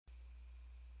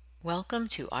Welcome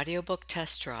to Audiobook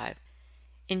Test Drive.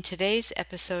 In today's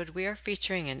episode, we are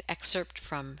featuring an excerpt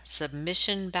from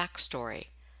Submission Backstory,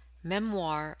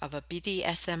 Memoir of a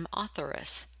BDSM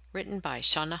Authoress, written by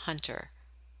Shauna Hunter.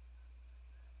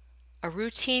 A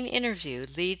routine interview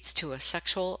leads to a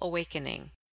sexual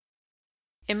awakening.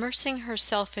 Immersing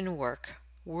herself in work,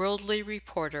 worldly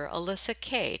reporter Alyssa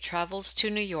Kay travels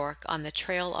to New York on the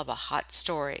trail of a hot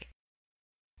story.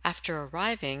 After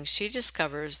arriving, she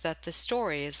discovers that the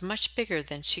story is much bigger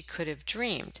than she could have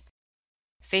dreamed.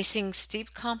 Facing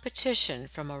steep competition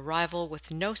from a rival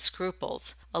with no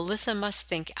scruples, Alyssa must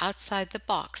think outside the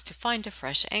box to find a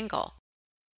fresh angle.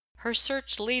 Her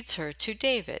search leads her to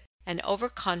David, an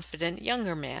overconfident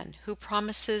younger man who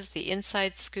promises the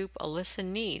inside scoop Alyssa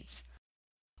needs.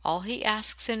 All he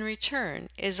asks in return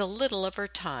is a little of her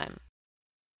time.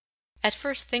 At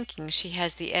first thinking she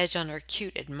has the edge on her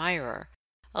cute admirer,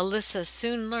 Alyssa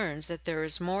soon learns that there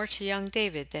is more to young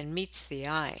David than meets the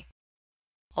eye.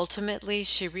 Ultimately,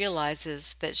 she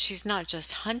realizes that she's not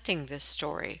just hunting this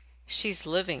story, she's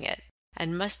living it,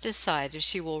 and must decide if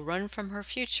she will run from her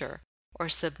future or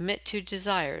submit to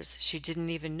desires she didn't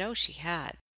even know she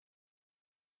had.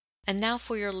 And now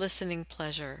for your listening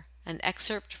pleasure, an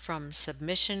excerpt from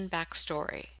Submission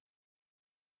Backstory.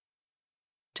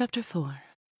 Chapter 4.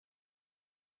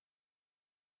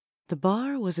 The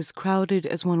bar was as crowded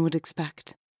as one would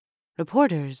expect.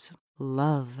 Reporters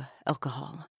love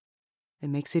alcohol. It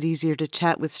makes it easier to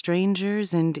chat with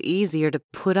strangers and easier to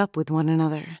put up with one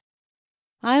another.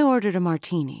 I ordered a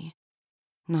martini.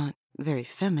 Not very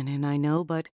feminine, I know,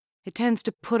 but it tends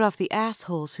to put off the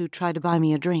assholes who try to buy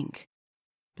me a drink.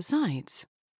 Besides,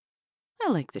 I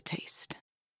like the taste.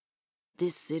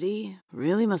 This city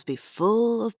really must be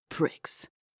full of pricks.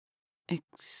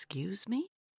 Excuse me?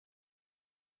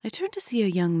 I turned to see a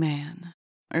young man,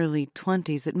 early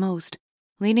 20s at most,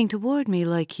 leaning toward me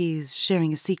like he's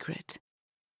sharing a secret.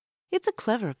 It's a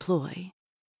clever ploy.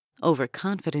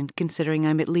 Overconfident considering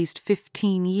I'm at least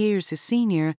 15 years his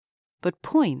senior, but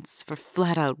points for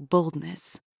flat-out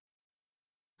boldness.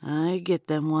 I get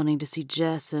them wanting to see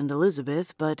Jess and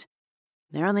Elizabeth, but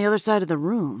they're on the other side of the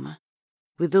room.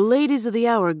 With the ladies of the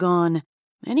hour gone,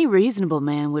 any reasonable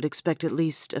man would expect at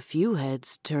least a few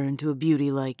heads turned to a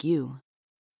beauty like you.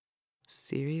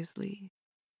 Seriously?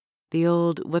 The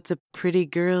old "what's a pretty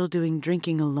girl doing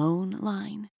drinking alone"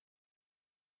 line?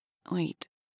 Wait,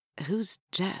 who's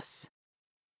Jess?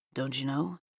 Don't you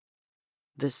know?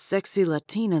 The sexy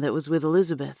Latina that was with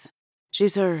Elizabeth.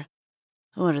 She's her,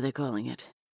 what are they calling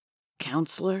it?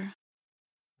 Counselor?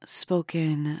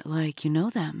 Spoken like you know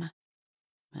them.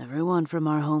 Everyone from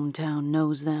our hometown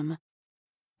knows them.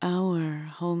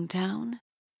 Our hometown?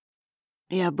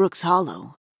 Yeah, Brooks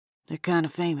Hollow. They're kind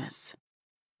of famous.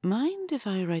 Mind if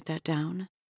I write that down?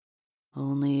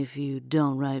 Only if you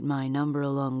don't write my number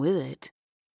along with it.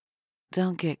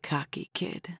 Don't get cocky,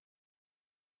 kid.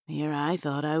 Here I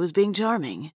thought I was being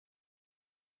charming.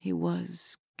 He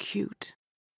was cute.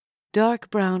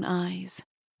 Dark brown eyes,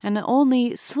 and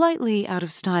only slightly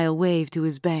out-of-style wave to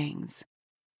his bangs.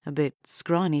 A bit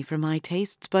scrawny for my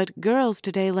tastes, but girls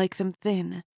today like them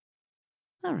thin.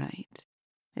 All right.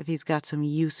 If he's got some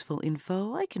useful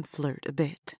info, I can flirt a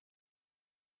bit.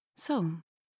 So,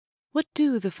 what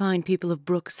do the fine people of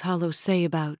Brooks Hollow say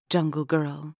about Jungle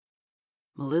Girl?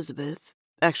 Elizabeth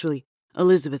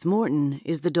Morton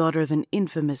is the daughter of an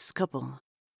infamous couple.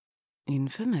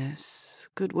 Infamous?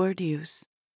 Good word use.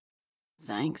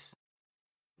 Thanks.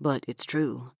 But it's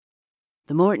true.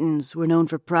 The Mortons were known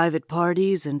for private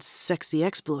parties and sexy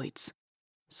exploits.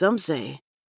 Some say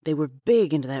they were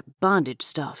big into that bondage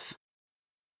stuff.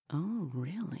 Oh,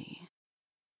 really?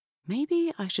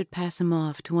 Maybe I should pass him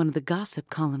off to one of the gossip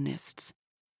columnists.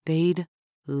 They'd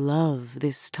love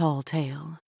this tall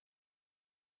tale.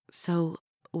 So,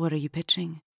 what are you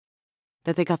pitching?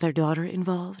 That they got their daughter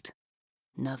involved?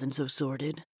 Nothing so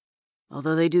sordid.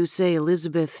 Although they do say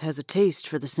Elizabeth has a taste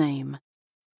for the same.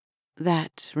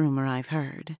 That rumor I've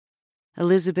heard.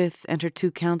 Elizabeth and her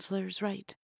 2 counselors,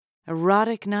 right?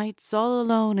 Erotic nights all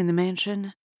alone in the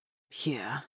mansion?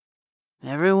 Yeah.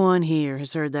 Everyone here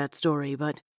has heard that story,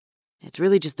 but it's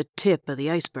really just the tip of the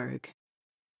iceberg.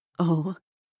 Oh,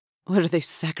 what are they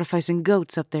sacrificing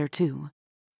goats up there too?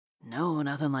 No,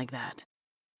 nothing like that.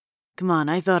 Come on,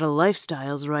 I thought a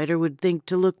lifestyles writer would think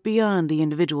to look beyond the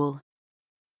individual.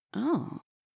 Oh,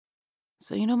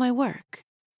 so you know my work.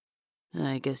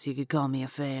 I guess you could call me a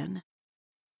fan.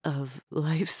 Of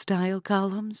lifestyle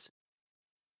columns?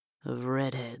 Of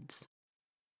redheads.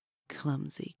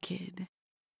 Clumsy kid.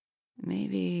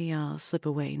 Maybe I'll slip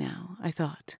away now, I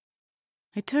thought.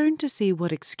 I turned to see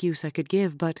what excuse I could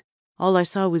give, but All I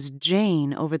saw was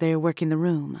Jane over there working the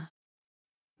room.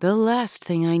 The last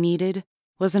thing I needed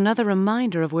was another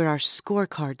reminder of where our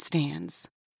scorecard stands.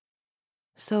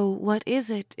 So what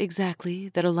is it exactly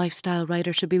that a lifestyle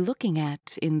writer should be looking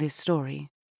at in this story?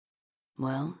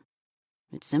 Well,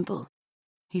 it's simple,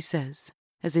 he says,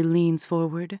 as he leans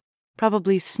forward,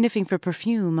 probably sniffing for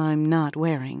perfume I'm not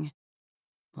wearing.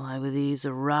 Why, with these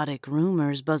erotic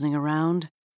rumors buzzing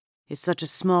around, is such a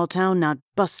small town not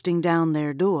busting down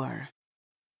their door?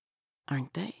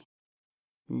 Aren't they?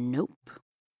 Nope.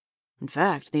 In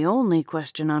fact, the only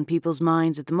question on people's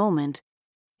minds at the moment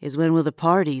is when will the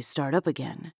parties start up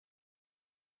again?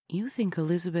 You think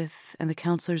Elizabeth and the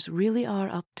counselors really are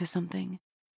up to something?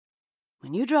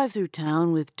 When you drive through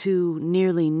town with two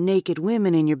nearly naked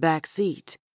women in your back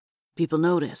seat, people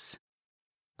notice.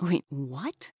 Wait,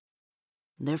 what?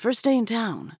 Their first day in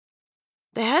town.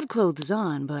 They had clothes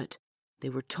on, but they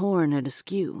were torn and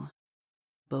askew.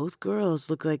 Both girls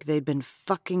looked like they'd been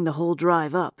fucking the whole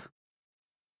drive up.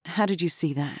 How did you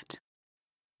see that?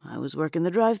 I was working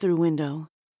the drive-through window.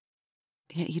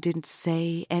 Yet you didn't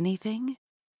say anything?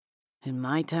 In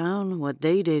my town, what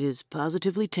they did is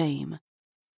positively tame.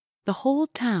 The whole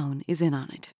town is in on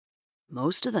it.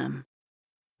 Most of them.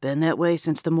 Been that way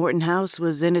since the Morton house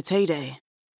was in its heyday.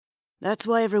 That's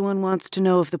why everyone wants to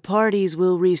know if the parties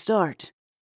will restart.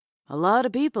 A lot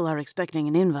of people are expecting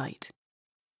an invite.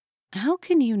 How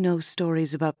can you know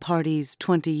stories about parties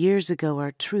 20 years ago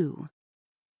are true?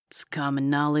 It's common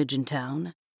knowledge in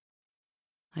town.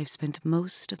 I've spent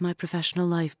most of my professional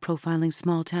life profiling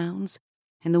small towns,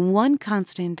 and the one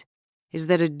constant is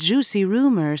that a juicy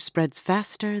rumor spreads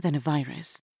faster than a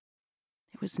virus.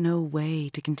 There was no way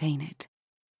to contain it.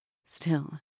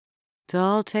 Still,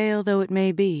 tall tale though it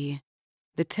may be,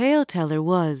 the tale-teller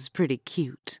was pretty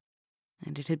cute,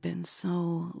 and it had been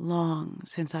so long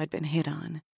since I'd been hit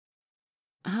on.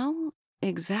 How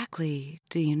exactly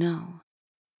do you know?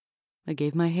 I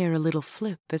gave my hair a little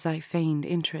flip as I feigned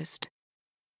interest.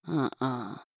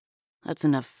 That's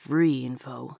enough free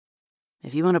info.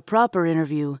 If you want a proper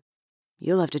interview,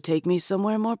 you'll have to take me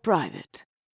somewhere more private.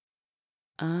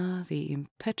 Ah, the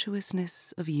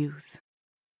impetuousness of youth.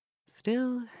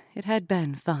 Still, it had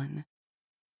been fun.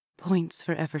 Points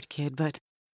for effort, kid, but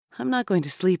I'm not going to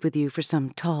sleep with you for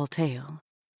some tall tale.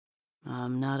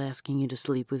 I'm not asking you to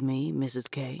sleep with me,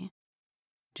 Mrs. K.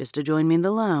 Just to join me in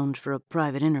the lounge for a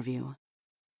private interview.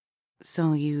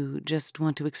 So you just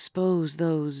want to expose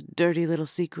those dirty little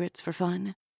secrets for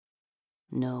fun?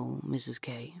 No, Mrs.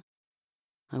 K.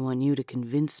 I want you to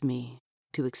convince me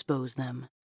to expose them.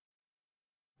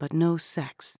 But no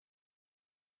sex.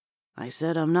 I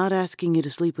said I'm not asking you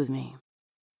to sleep with me.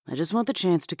 I just want the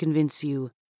chance to convince you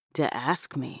to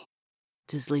ask me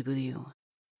to sleep with you.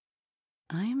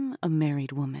 I'm a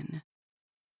married woman.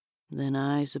 Then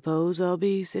I suppose I'll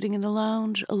be sitting in the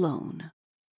lounge alone.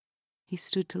 He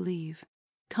stood to leave,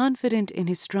 confident in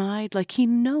his stride like he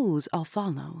knows I'll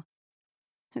follow.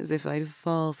 As if I'd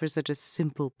fall for such a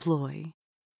simple ploy.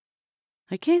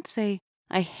 I can't say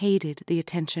I hated the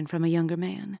attention from a younger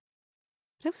man.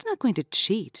 But I was not going to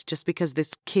cheat just because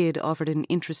this kid offered an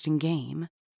interesting game.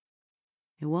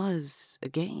 It was a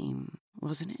game,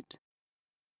 wasn't it?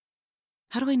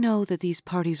 How do I know that these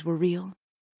parties were real?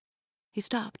 He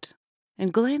stopped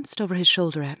and glanced over his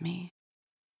shoulder at me.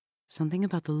 Something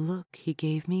about the look he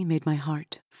gave me made my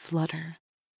heart flutter.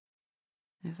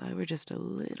 If I were just a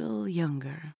little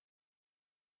younger.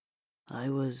 I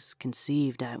was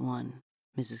conceived at one,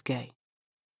 Mrs. K.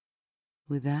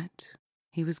 With that,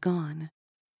 he was gone.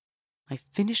 I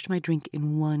finished my drink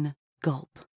in one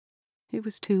gulp. It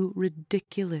was too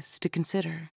ridiculous to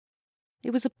consider.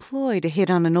 It was a ploy to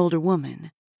hit on an older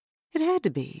woman. It had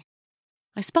to be.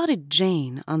 I spotted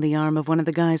Jane on the arm of one of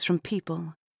the guys from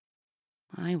People.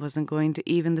 I wasn't going to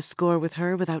even the score with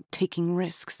her without taking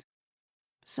risks.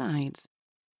 Besides,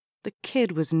 the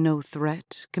kid was no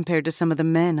threat compared to some of the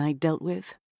men I dealt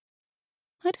with.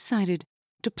 I decided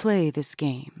to play this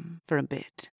game for a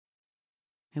bit.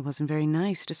 It wasn't very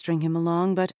nice to string him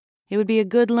along, but it would be a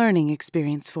good learning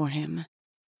experience for him.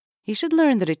 He should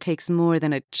learn that it takes more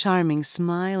than a charming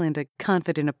smile and a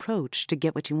confident approach to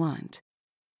get what you want.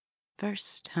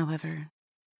 First, however,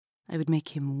 I would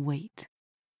make him wait.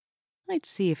 I'd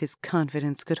see if his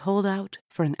confidence could hold out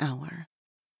for an hour.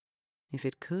 If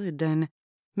it could, then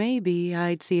maybe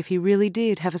I'd see if he really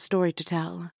did have a story to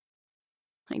tell.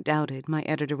 I doubted my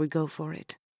editor would go for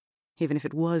it, even if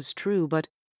it was true, but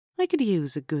I could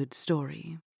use a good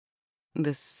story.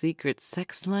 The secret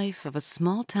sex life of a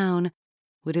small town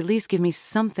would at least give me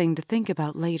something to think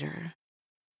about later,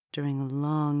 during a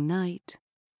long night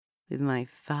with my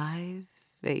 5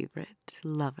 favorite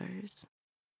lovers.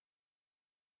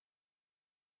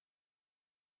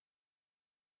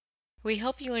 We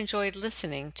hope you enjoyed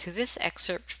listening to this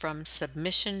excerpt from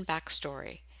Submission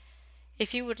Backstory.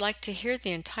 If you would like to hear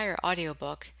the entire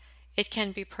audiobook, it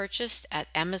can be purchased at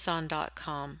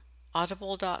Amazon.com,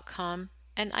 Audible.com,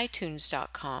 and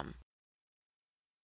iTunes.com.